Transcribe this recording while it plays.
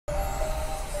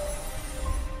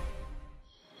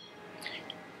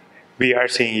We are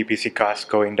seeing EPC costs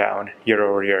going down year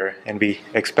over year, and we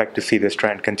expect to see this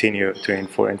trend continue in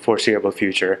foreseeable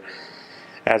future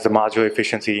as the module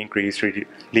efficiency increase,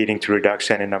 leading to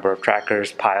reduction in number of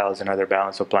trackers, piles, and other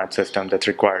balance of plant system that's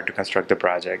required to construct the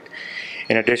project.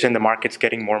 In addition, the market's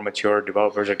getting more mature.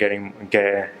 Developers are getting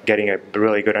a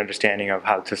really good understanding of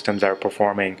how systems are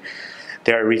performing.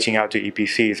 They are reaching out to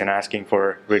EPCs and asking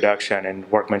for reduction in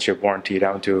workmanship warranty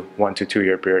down to 1 to 2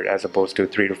 year period as opposed to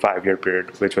 3 to 5 year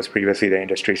period, which was previously the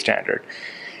industry standard.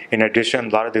 In addition, a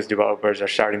lot of these developers are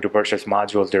starting to purchase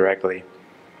modules directly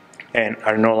and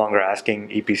are no longer asking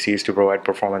EPCs to provide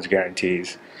performance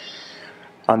guarantees.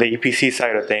 On the EPC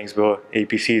side of things,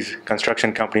 EPCs,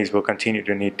 construction companies will continue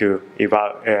to need to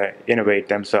innovate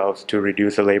themselves to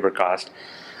reduce the labor cost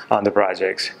on the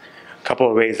projects. A couple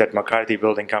of ways that McCarthy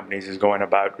Building Companies is going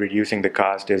about reducing the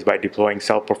cost is by deploying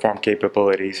self-perform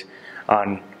capabilities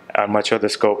on much of the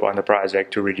scope on the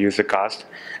project to reduce the cost,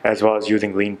 as well as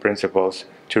using lean principles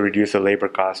to reduce the labor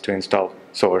cost to install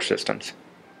solar systems.